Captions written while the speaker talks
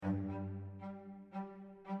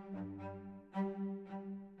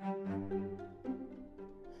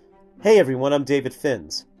Hey everyone, I'm David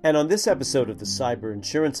Finz, and on this episode of the Cyber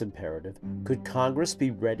Insurance Imperative, could Congress be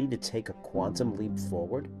ready to take a quantum leap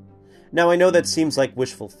forward? Now, I know that seems like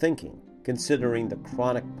wishful thinking, considering the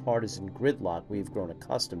chronic partisan gridlock we've grown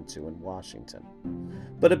accustomed to in Washington.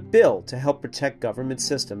 But a bill to help protect government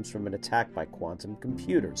systems from an attack by quantum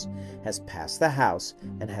computers has passed the House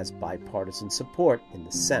and has bipartisan support in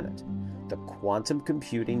the Senate. The Quantum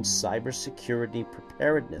Computing Cybersecurity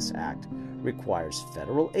Preparedness Act requires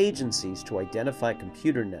federal agencies to identify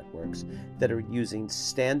computer networks that are using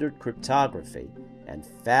standard cryptography and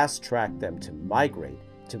fast-track them to migrate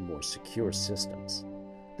to more secure systems.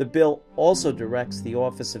 The bill also directs the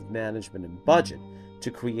Office of Management and Budget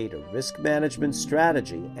to create a risk management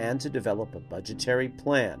strategy and to develop a budgetary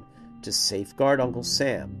plan to safeguard Uncle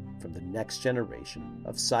Sam from the next generation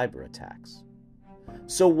of cyber attacks.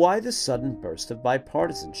 So why the sudden burst of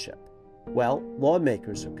bipartisanship? Well,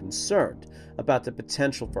 lawmakers are concerned about the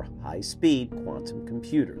potential for high-speed quantum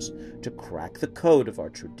computers to crack the code of our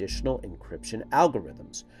traditional encryption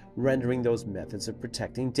algorithms, rendering those methods of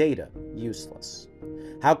protecting data useless.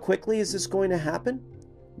 How quickly is this going to happen?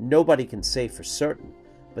 Nobody can say for certain,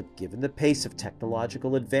 but given the pace of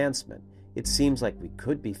technological advancement, it seems like we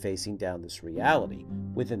could be facing down this reality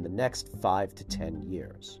within the next 5 to 10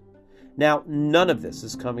 years. Now, none of this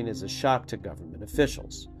is coming as a shock to government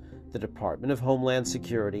officials. The Department of Homeland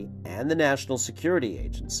Security and the National Security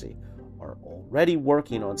Agency are already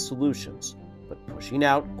working on solutions, but pushing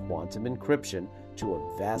out quantum encryption to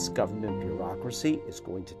a vast government bureaucracy is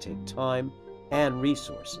going to take time and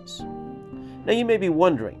resources. Now, you may be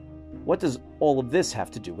wondering, what does all of this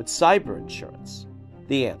have to do with cyber insurance?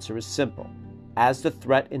 The answer is simple. As the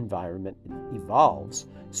threat environment evolves,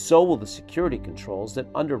 so will the security controls that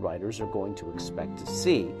underwriters are going to expect to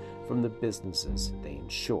see from the businesses they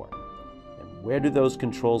insure. And where do those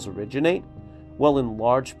controls originate? Well, in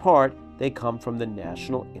large part, they come from the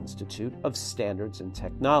National Institute of Standards and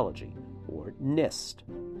Technology, or NIST.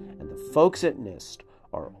 And the folks at NIST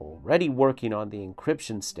are already working on the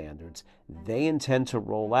encryption standards they intend to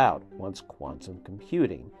roll out once quantum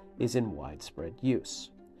computing is in widespread use.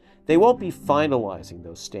 They won't be finalizing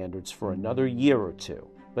those standards for another year or two,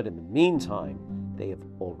 but in the meantime, they have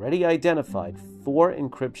already identified 4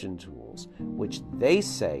 encryption tools which they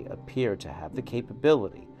say appear to have the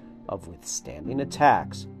capability of withstanding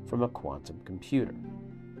attacks from a quantum computer.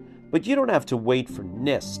 But you don't have to wait for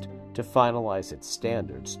NIST to finalize its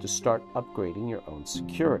standards to start upgrading your own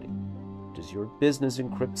security. Does your business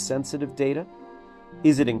encrypt sensitive data?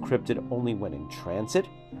 Is it encrypted only when in transit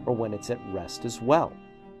or when it's at rest as well?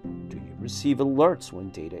 Do you receive alerts when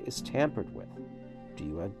data is tampered with? Do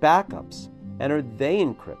you have backups, and are they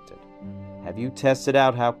encrypted? Have you tested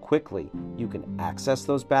out how quickly you can access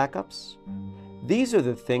those backups? These are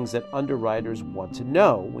the things that underwriters want to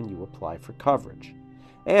know when you apply for coverage.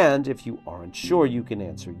 And if you aren't sure you can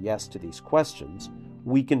answer yes to these questions,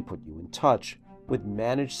 we can put you in touch with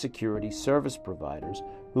managed security service providers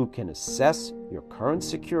who can assess your current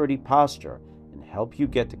security posture and help you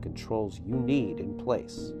get the controls you need in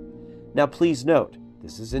place. Now, please note,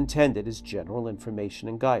 this is intended as general information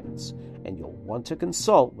and guidance, and you'll want to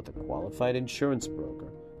consult with a qualified insurance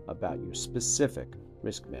broker about your specific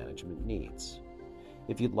risk management needs.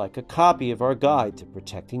 If you'd like a copy of our guide to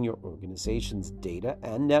protecting your organization's data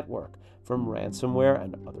and network from ransomware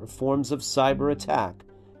and other forms of cyber attack,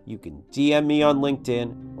 you can DM me on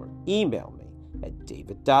LinkedIn or email me at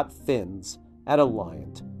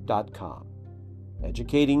david.finz@alliant.com.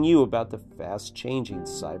 Educating you about the fast-changing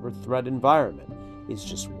cyber threat environment is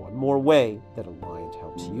just one more way that Alliant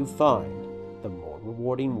helps you find the more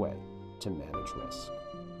rewarding way to manage risk.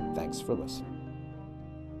 Thanks for listening.